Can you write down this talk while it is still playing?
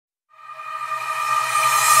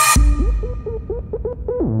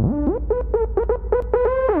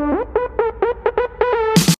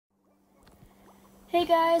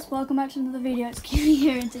guys, welcome back to another video. It's Kiwi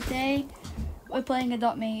here, and today we're playing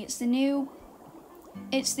Adopt Me. It's the new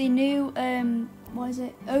what is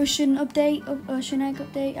it? Ocean update, Ocean Egg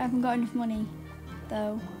update. I haven't got enough money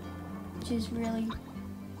though, which is really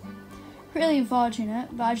unfortunate.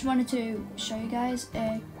 But I just wanted to show you guys.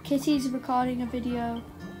 Kitty's recording a video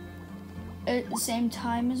at the same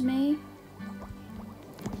time as me.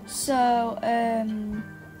 So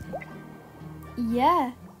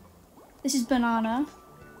yeah. This is Banana.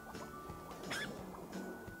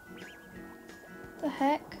 The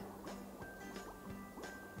heck?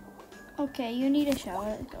 Okay, you need a shower.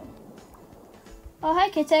 Let's go. Oh,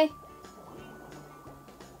 hi, Kitty.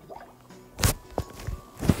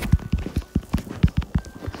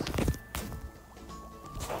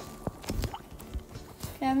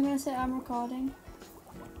 Okay, I'm gonna say I'm recording.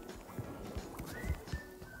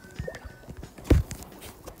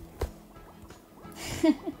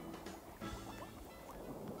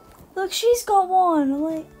 Look, she's got one. I'm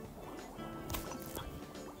like,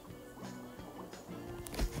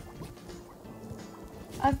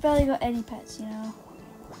 I've barely got any pets, you know.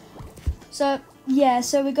 So yeah,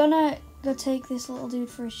 so we're gonna go take this little dude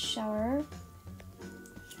for a shower,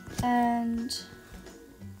 and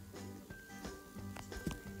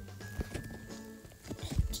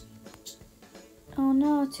oh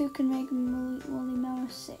no, two can make Woolly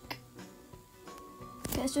Mammoth sick.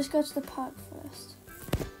 Okay, let's just go to the park first.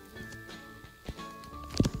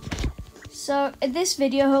 So in this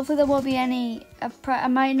video, hopefully there won't be any, I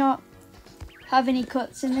might not have any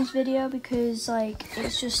cuts in this video because like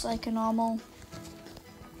it's just like a normal,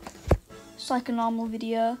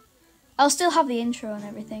 video. I'll still have the intro and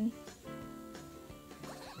everything.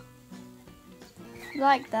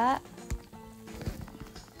 Like that.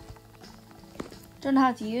 Don't know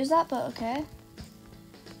how to use that, but okay.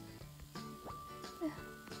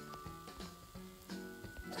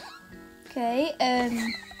 Okay,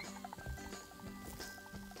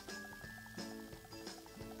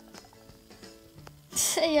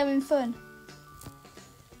 you having fun?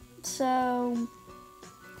 So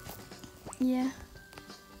yeah,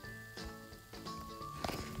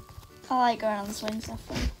 I like going on the swings. They're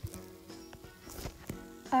fun.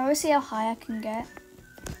 I always see how high I can get.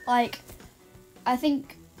 Like, I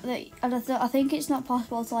think it's not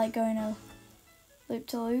possible to like go in a loop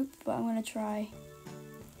to loop, but I'm gonna try.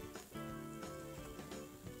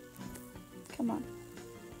 Come on,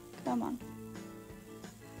 come on.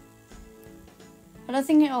 I don't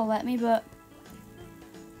think it'll let me, but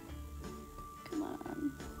come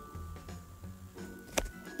on.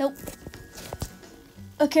 Nope.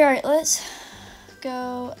 Okay, right, let's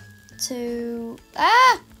go to,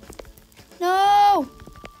 no!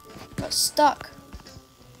 Got stuck.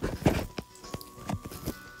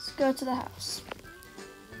 Let's go to the house.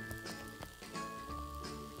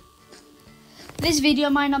 This video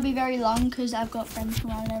might not be very long because I've got friends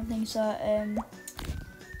come around and everything, so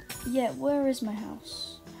yeah, where is my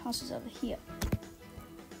house? House is over here.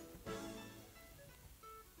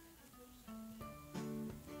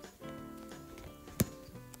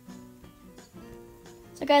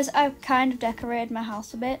 So guys, I've kind of decorated my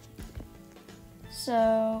house a bit.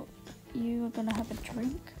 So you are gonna have a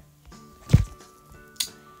drink.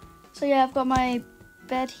 So yeah, I've got my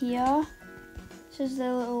bed here. This is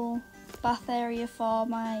the little bath area for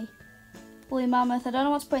my Woolly Mammoth. I don't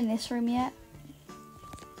know what to put in this room yet.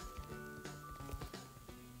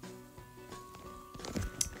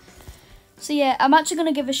 So yeah, I'm actually going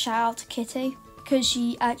to give a shout out to Kitty because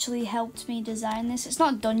she actually helped me design this. It's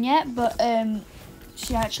not done yet, but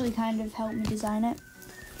she actually kind of helped me design it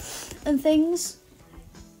and things.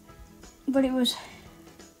 But it's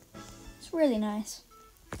really nice.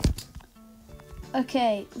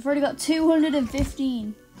 Okay, we've already got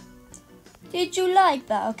 215. Did you like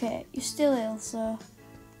that? Okay, you're still ill, so.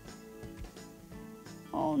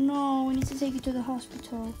 Oh no, we need to take you to the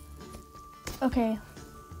hospital. Okay.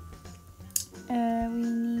 We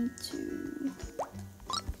need to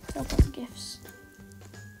talk about the gifts.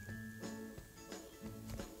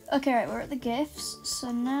 Okay, right, we're at the gifts.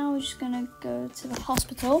 So now we're just gonna go to the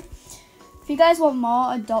hospital. If you guys want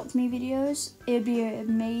more Adopt Me videos, it'd be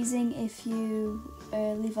amazing if you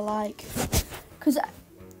leave a like. Because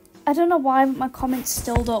I don't know why, but my comments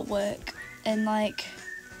still don't work. And like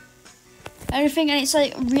everything, and it's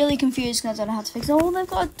like really confusing because I don't know how to fix it. Oh, they've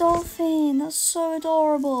got a dolphin. That's so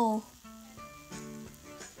adorable.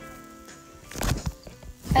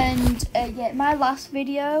 And yeah, my last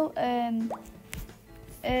video,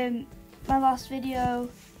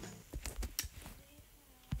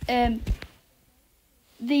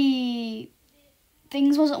 the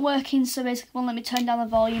things wasn't working, so basically won't let me turn down the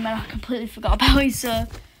volume, and I completely forgot about it. So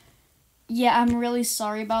yeah, I'm really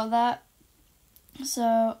sorry about that.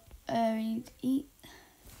 So we need to eat.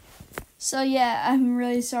 So yeah, I'm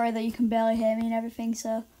really sorry that you can barely hear me and everything. So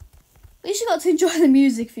at least you got to enjoy the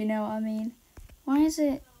music, if you know what I mean. Why is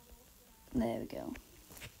it? There we go.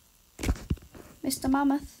 Mr.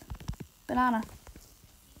 Mammoth. Banana.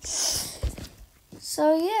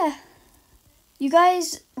 So yeah. You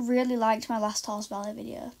guys really liked my last Horse Valley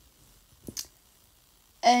video.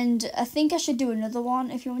 And I think I should do another one.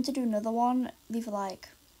 If you want to do another one, leave a like.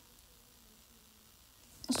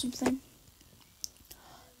 Or something.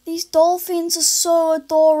 These dolphins are so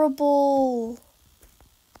adorable.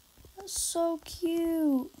 That's so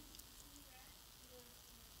cute.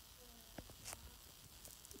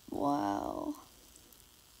 Wow.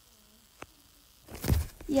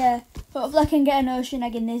 Yeah, hopefully I can get an ocean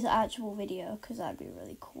egg in this actual video, because that'd be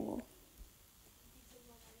really cool.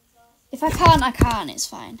 If I can't, I can't, it's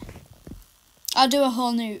fine. I'll do a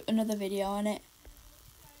whole another video on it.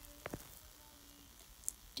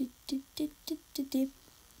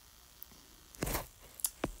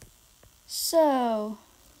 So,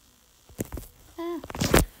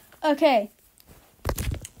 okay.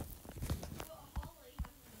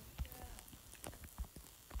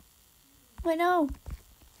 Wait, no.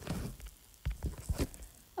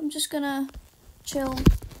 I'm just gonna chill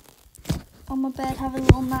on my bed, have a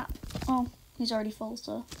little nap. Oh, he's already full,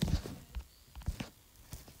 so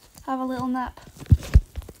have a little nap.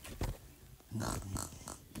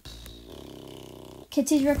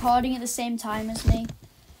 Kitty's recording at the same time as me,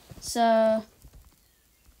 so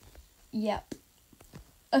yep.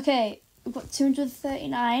 Okay, we've got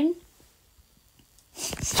 239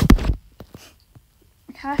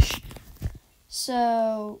 cash,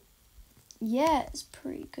 so yeah, it's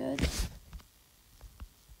pretty good.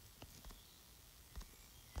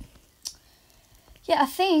 Yeah, I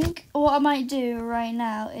think what I might do right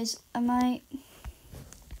now is I might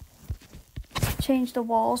change the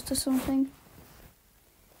walls to something.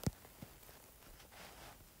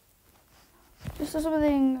 Just do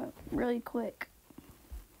something really quick.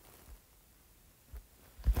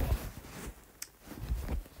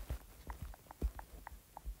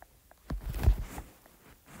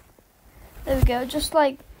 There we go, just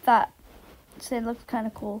like that. So it looks kind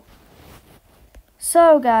of cool.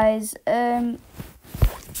 So guys,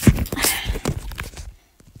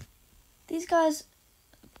 these guys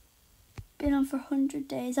been on for 100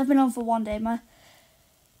 days. I've been on for 1 day. My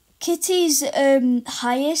Kitty's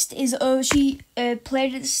highest is she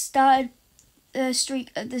played at the start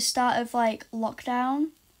streak at the start of like lockdown.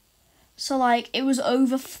 So like it was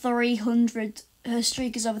over 300. Her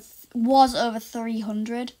streak is was over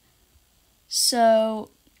 300.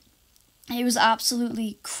 So it was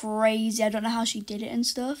absolutely crazy. I don't know how she did it and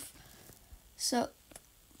stuff. So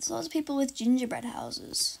there's lots of people with gingerbread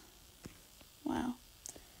houses. Wow.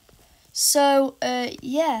 So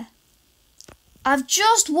yeah. I've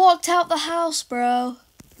just walked out the house, bro.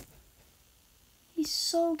 He's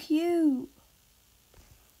so cute.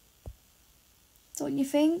 Don't you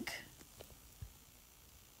think?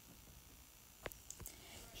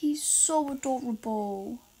 He's so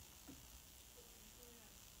adorable.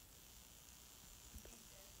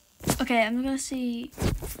 Okay, I'm gonna see.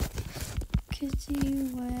 Kitty,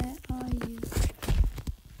 where are you?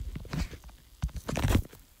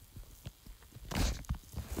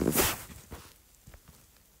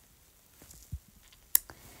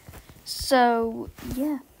 So,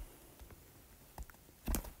 yeah.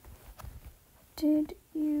 Did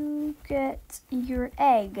you get your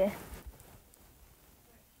egg?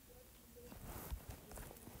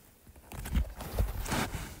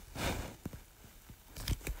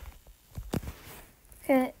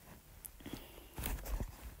 Okay.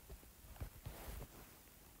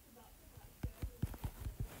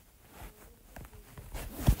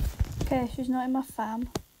 Okay, she's not in my fam.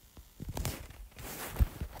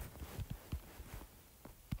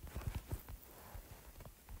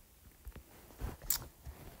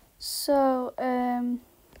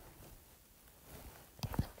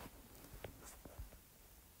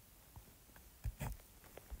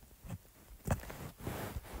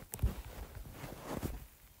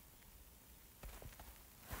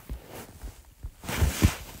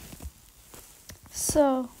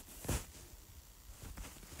 So,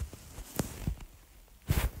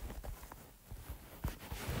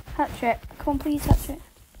 hatch it. Come on, please hatch it.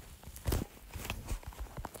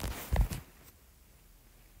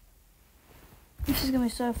 This is gonna be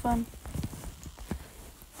so fun.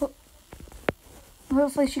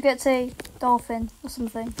 Hopefully she gets a dolphin or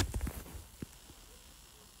something.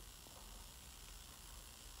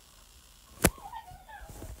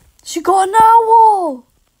 She got an owl.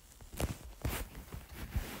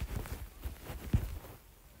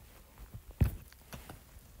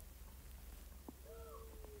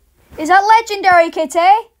 Is that legendary, Kitty?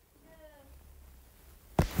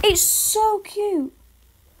 It's so cute.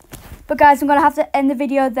 But guys, I'm going to have to end the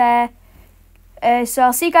video there. So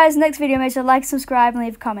I'll see you guys in the next video. Make sure to like, subscribe, and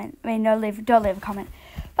leave a comment. I mean, don't leave a comment.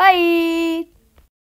 Bye.